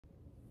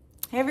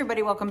Hey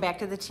everybody, welcome back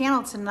to the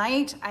channel.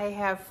 Tonight I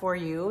have for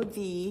you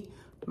the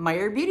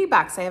Meijer Beauty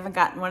Box. I haven't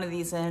gotten one of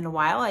these in a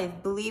while. I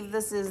believe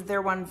this is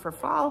their one for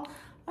fall.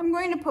 I'm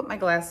going to put my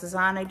glasses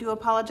on. I do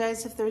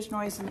apologize if there's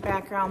noise in the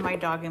background. My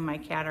dog and my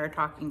cat are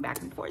talking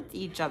back and forth to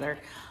each other.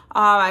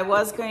 I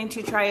was going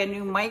to try a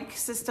new mic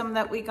system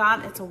that we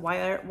got. It's a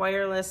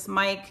wireless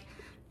mic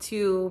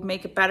to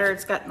make it better.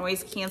 It's got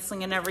noise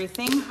canceling and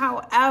everything.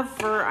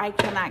 However, I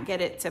cannot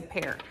get it to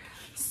pair.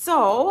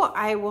 So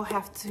I will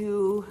have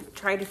to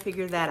try to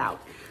figure that out.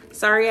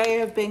 Sorry I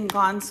have been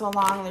gone so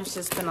long. There's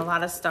just been a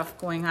lot of stuff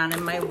going on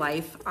in my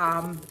life.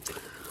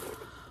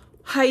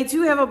 I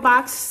do have a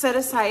box set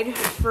aside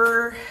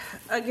for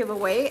a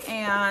giveaway,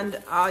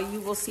 and you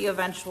will see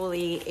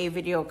eventually a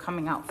video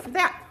coming out for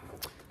that.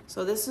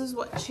 So this is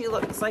what she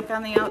looks like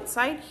on the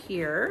outside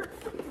here.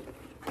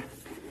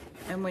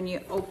 And when you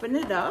open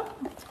it up,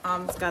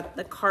 it's got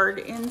the card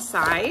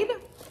inside.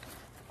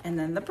 And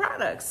then the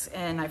products.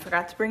 And I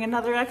forgot to bring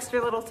another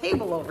extra little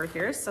table over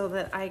here so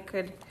that I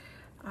could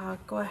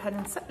go ahead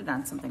and set it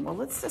on something. Well,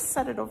 let's just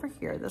set it over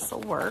here. This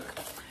will work.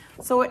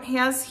 So it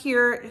has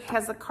here, it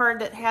has a card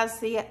that has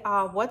the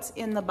what's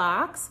in the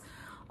box.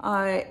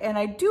 And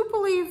I do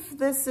believe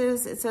this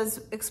is, it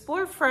says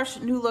explore fresh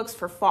new looks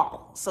for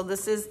fall. So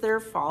this is their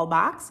fall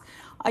box.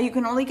 You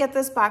can only get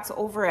this box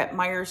over at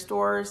Meijer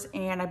stores,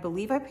 and I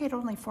believe I paid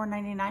only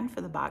 $4.99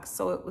 for the box,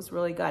 so it was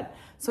really good.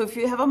 So if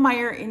you have a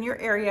Meijer in your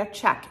area,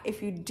 check.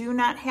 If you do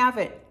not have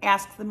it,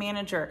 ask the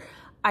manager.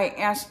 I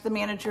asked the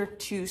manager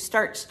to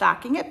start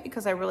stocking it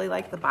because I really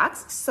like the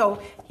box, so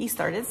he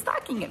started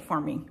stocking it for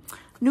me.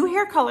 New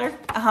hair color,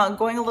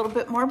 going a little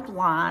bit more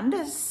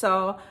blonde,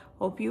 so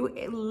hope you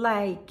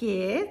like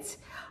it.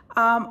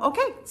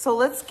 Okay, so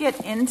let's get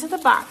into the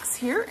box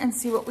here and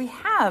see what we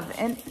have,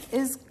 and it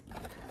is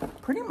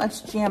pretty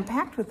much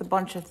jam-packed with a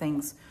bunch of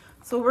things.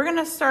 So we're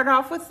gonna start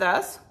off with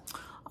this.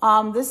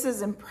 This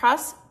is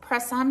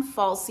press-on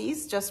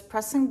falsies, just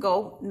press and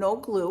go, no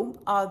glue.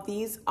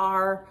 These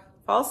are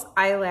false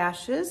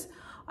eyelashes.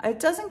 It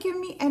doesn't give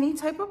me any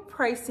type of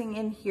pricing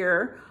in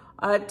here.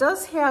 It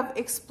does have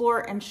explore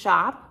and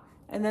shop.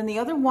 And then the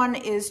other one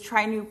is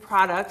try new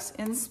products,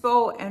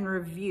 inspo and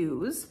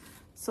reviews.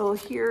 So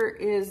here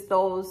is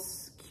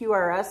those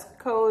QRS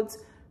codes.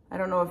 I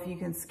don't know if you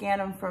can scan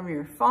them from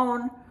your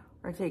phone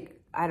or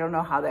I don't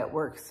know how that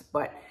works,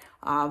 but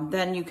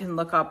then you can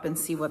look up and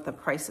see what the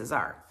prices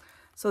are.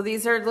 So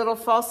these are little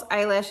false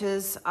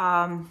eyelashes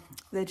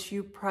that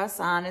you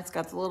press on. It's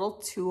got the little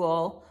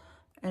tool,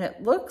 and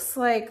it looks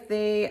like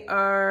they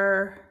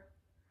are,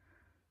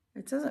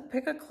 it doesn't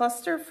pick a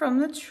cluster from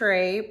the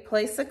tray,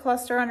 place a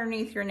cluster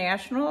underneath your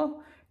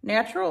natural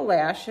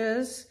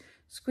lashes,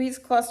 squeeze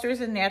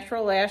clusters and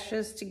natural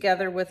lashes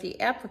together with the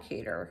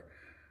applicator.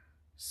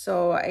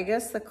 So I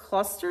guess the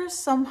clusters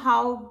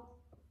somehow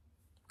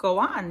go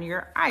on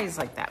your eyes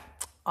like that.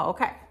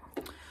 Okay.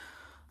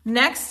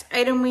 Next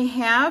item we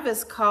have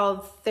is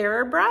called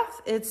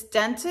TheraBreath. It's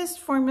dentist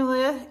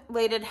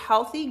formulated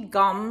healthy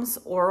gums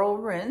oral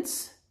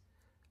rinse.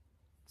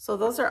 So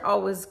those are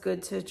always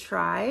good to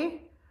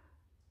try.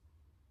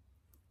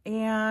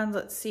 And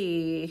let's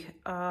see,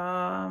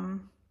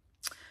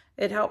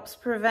 it helps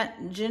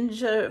prevent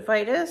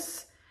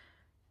gingivitis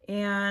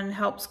and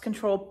helps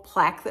control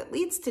plaque that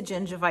leads to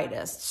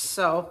gingivitis.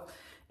 So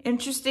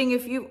interesting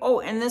if you, oh,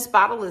 and this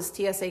bottle is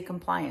TSA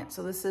compliant.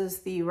 So this is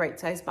the right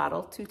size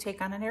bottle to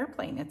take on an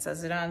airplane. It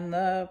says it on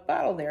the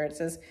bottle there. It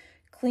says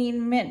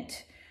clean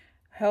mint.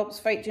 Helps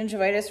fight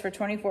gingivitis for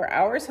 24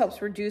 hours, helps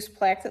reduce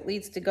plaque that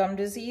leads to gum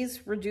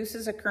disease,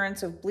 reduces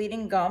occurrence of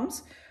bleeding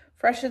gums,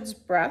 freshens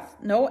breath,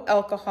 no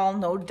alcohol,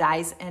 no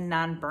dyes, and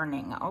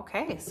non-burning.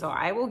 Okay, so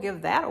I will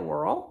give that a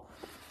whirl.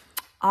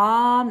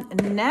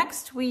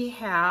 Next we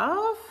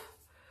have,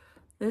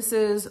 this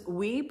is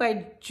Oui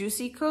by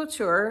Juicy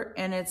Couture,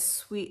 and it's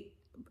Sweet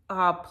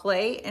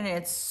Play, and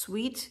it's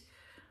Sweet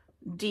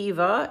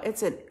Diva.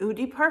 It's an Eau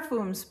de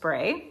Parfum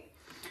spray.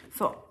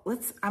 So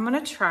I'm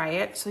gonna try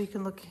it so you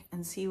can look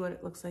and see what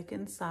it looks like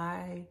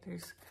inside.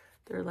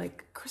 They're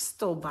like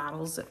crystal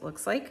bottles, it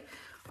looks like.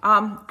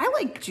 I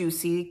like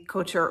Juicy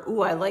Couture.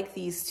 Ooh, I like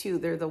these too.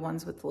 They're the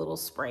ones with the little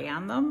spray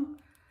on them.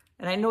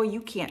 And I know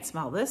you can't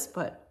smell this,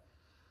 but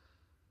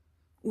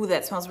ooh,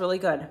 that smells really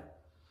good.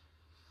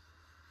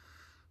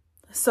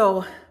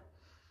 So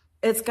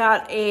it's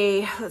got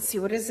a, let's see,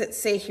 what does it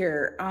say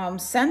here?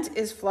 Scent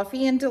is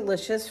fluffy and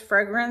delicious.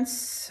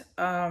 Fragrance,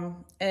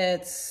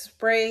 it's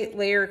spray,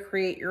 layer,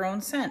 create your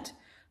own scent.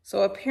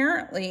 So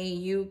apparently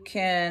you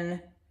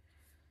can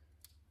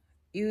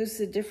use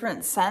the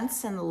different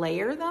scents and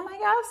layer them, I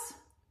guess.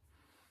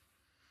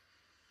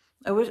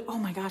 I wish, oh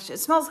my gosh,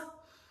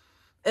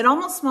 it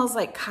almost smells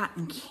like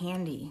cotton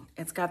candy.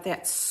 It's got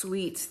that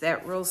sweet,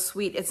 that real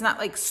sweet. It's not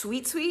like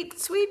sweet,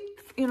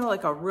 you know,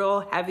 like a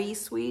real heavy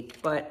sweet,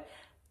 but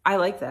I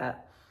like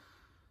that.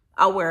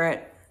 I'll wear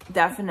it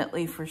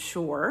definitely for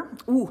sure.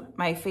 Ooh,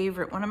 my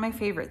favorite, one of my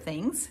favorite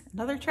things,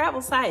 another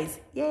travel size,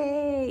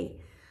 yay.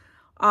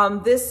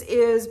 This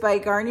is by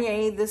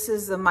Garnier. This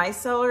is the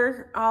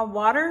micellar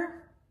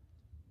water.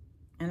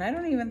 And I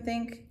don't even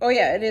think, oh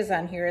yeah, it is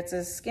on here. It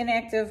says Skin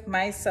Active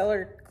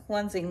Micellar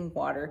Cleansing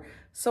Water.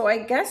 So I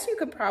guess you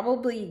could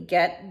probably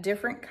get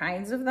different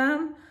kinds of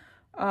them.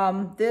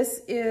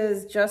 This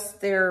is just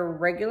their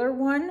regular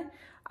one.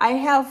 I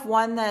have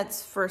one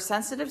that's for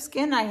sensitive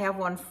skin. I have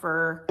one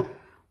for,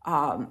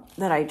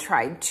 that I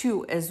tried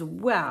too as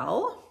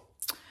well.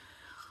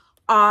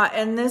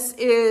 And this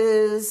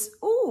is,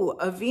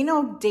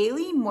 Aveeno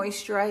Daily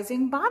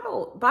Moisturizing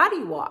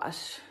Body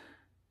Wash.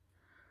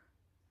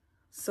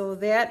 So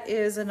that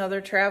is another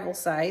travel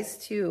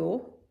size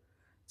too.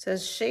 It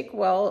says shake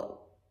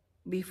well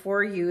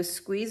before use,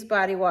 squeeze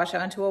body wash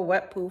onto a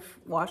wet poof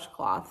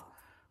washcloth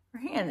or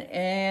hand.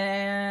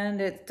 And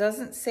it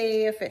doesn't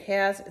say if it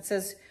has, it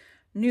says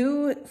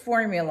new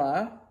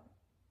formula.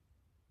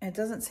 It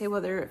doesn't say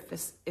whether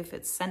if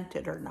it's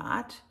scented or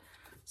not.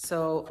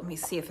 So let me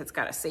see if it's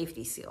got a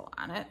safety seal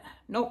on it.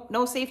 Nope,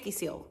 no safety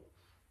seal.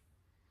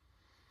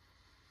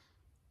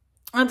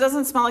 It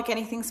doesn't smell like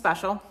anything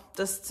special,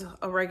 just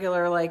a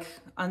regular like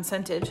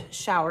unscented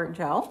shower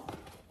gel.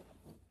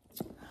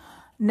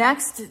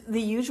 Next,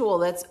 the usual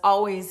that's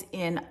always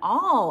in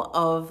all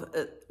of,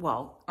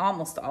 well,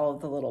 almost all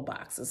of the little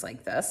boxes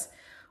like this.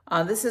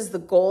 This is the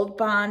Gold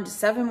Bond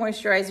 7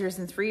 moisturizers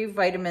and 3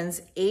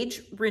 vitamins,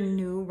 Age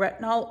Renew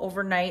Retinol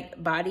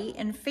Overnight Body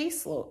and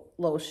Face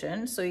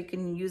Lotion. So you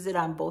can use it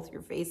on both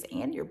your face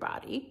and your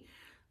body.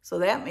 So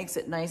that makes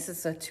it nice.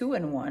 It's a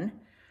 2-in-1.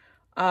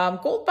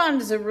 Gold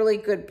Bond is a really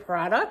good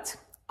product.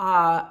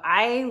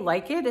 I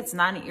like it. It's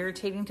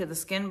non-irritating to the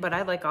skin, but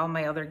I like all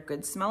my other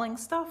good smelling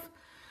stuff.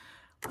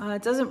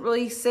 It doesn't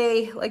really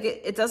say, like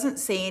it doesn't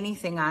say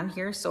anything on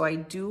here, so I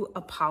do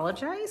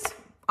apologize.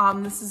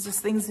 This is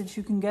just things that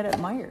you can get at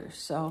Meijer.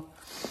 So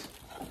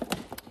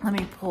let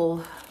me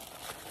pull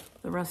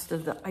the rest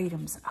of the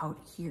items out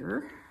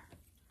here.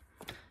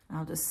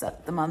 I'll just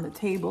set them on the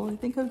table. I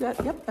think I've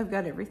got, yep, I've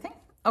got everything.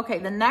 Okay,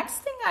 the next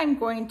thing I'm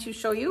going to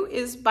show you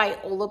is by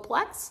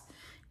Olaplex,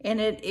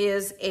 and it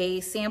is a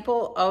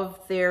sample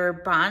of their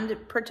Bond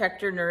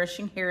Protector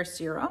Nourishing Hair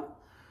Serum,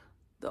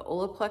 the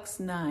Olaplex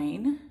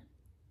 9.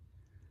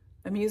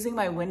 I'm using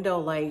my window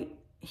light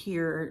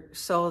here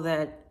so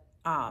that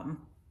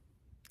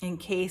in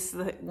case,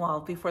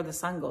 before the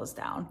sun goes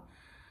down,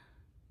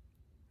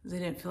 because I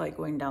didn't feel like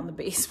going down the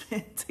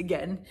basement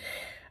again.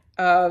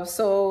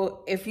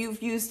 So if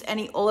you've used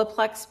any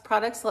Olaplex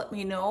products, let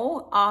me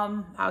know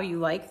how you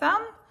like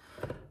them.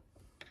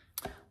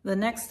 The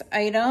next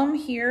item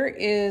here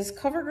is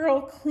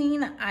CoverGirl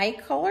Clean Eye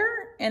Color,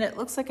 and it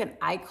looks like an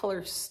eye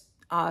color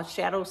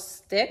shadow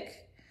stick.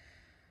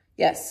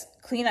 Yes,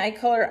 Clean Eye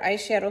Color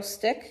eyeshadow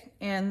stick,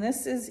 and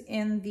this is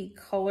in the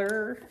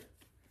color,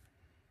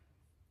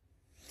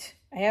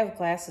 I have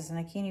glasses and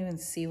I can't even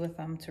see with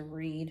them to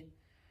read,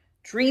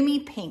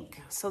 Dreamy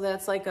Pink. So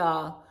that's like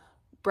a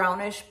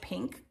brownish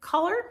pink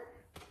color.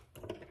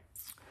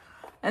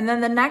 And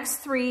then the next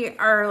 3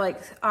 are like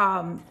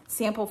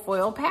sample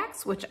foil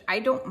packs, which I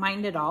don't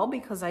mind at all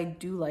because I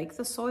do like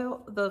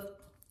the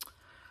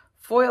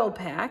foil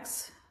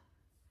packs.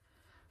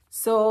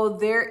 So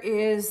there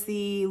is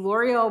the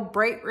L'Oreal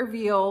Bright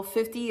Reveal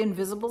 50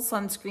 Invisible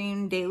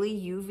Sunscreen Daily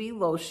UV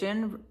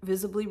Lotion,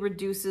 visibly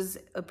reduces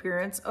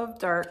appearance of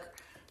dark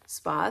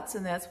spots,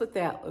 and that's what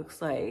that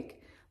looks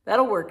like.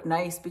 That'll work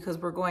nice because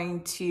we're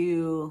going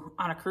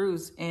on a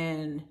cruise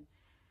in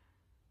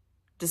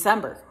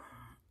December,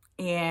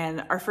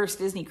 and our first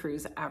Disney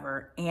cruise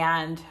ever,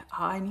 and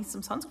I need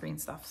some sunscreen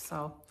stuff.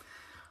 So,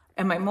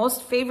 and my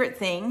most favorite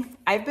thing,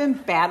 I've been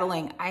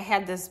battling, I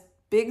had this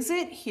big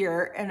zit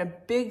here and a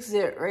big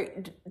zit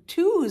right,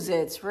 2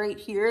 zits right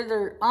here.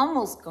 They're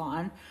almost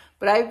gone,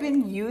 but I've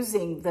been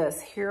using this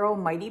Hero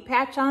Mighty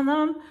Patch on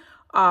them.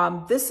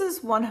 This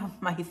is one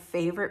of my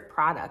favorite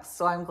products,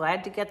 so I'm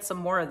glad to get some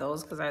more of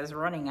those because I was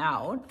running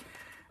out.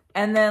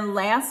 And then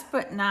last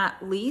but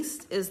not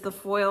least is the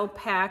foil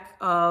pack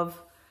of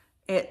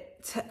it.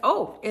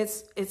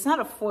 It's not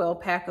a foil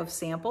pack of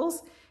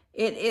samples.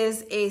 It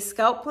is a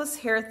Scalpless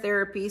Hair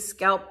Therapy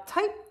Scalp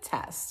Type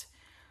Test.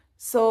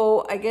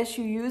 So I guess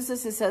you use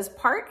this, it says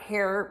part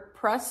hair,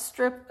 press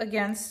strip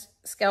against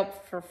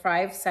scalp for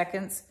 5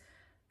 seconds,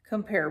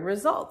 compare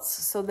results.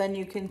 So then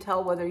you can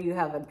tell whether you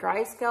have a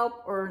dry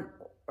scalp or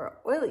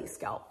oily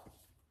scalp.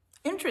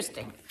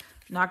 Interesting.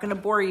 I'm not gonna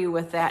bore you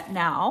with that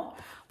now,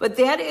 but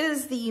that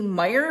is the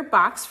Meijer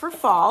box for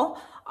fall.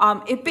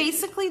 It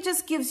basically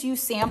just gives you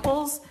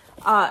samples.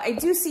 I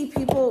do see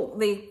people,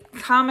 they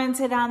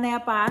commented on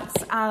that box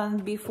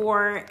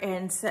before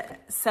and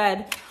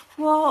said,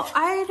 well,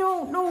 I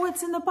don't know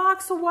what's in the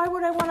box, so why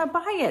would I want to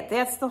buy it?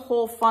 That's the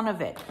whole fun of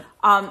it.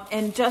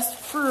 And just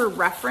for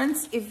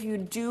reference, if you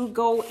do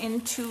go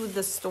into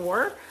the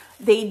store,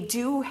 they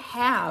do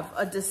have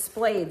a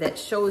display that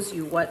shows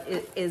you what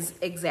is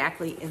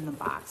exactly in the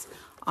box.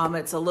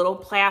 It's a little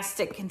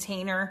plastic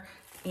container,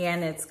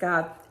 and it's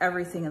got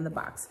everything in the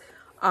box.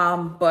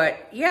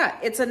 But yeah,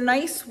 it's a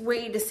nice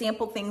way to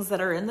sample things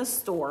that are in the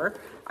store.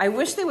 I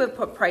wish they would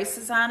put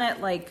prices on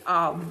it like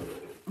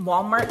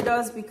Walmart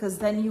does, because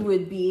then you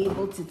would be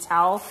able to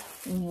tell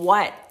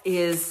what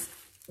is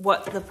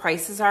what the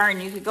prices are,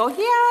 and you could go,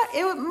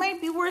 yeah, it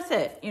might be worth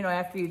it, you know,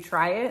 after you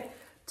try it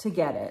to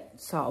get it.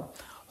 So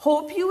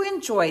hope you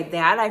enjoyed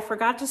that. I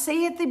forgot to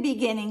say at the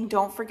beginning,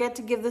 don't forget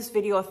to give this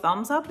video a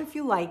thumbs up if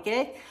you like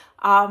it.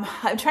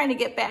 I'm trying to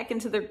get back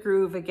into the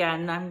groove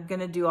again. I'm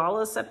gonna do all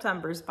of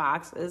September's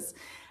boxes.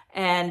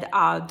 And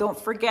don't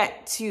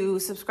forget to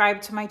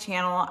subscribe to my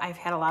channel. I've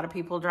had a lot of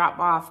people drop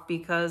off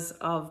because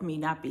of me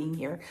not being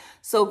here.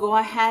 So go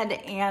ahead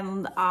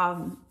and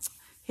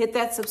hit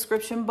that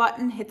subscription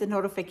button, hit the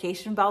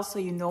notification bell so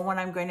you know when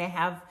I'm going to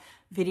have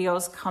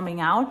videos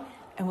coming out.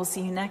 And we'll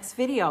see you next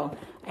video.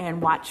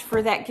 And watch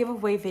for that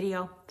giveaway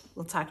video.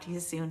 We'll talk to you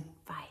soon.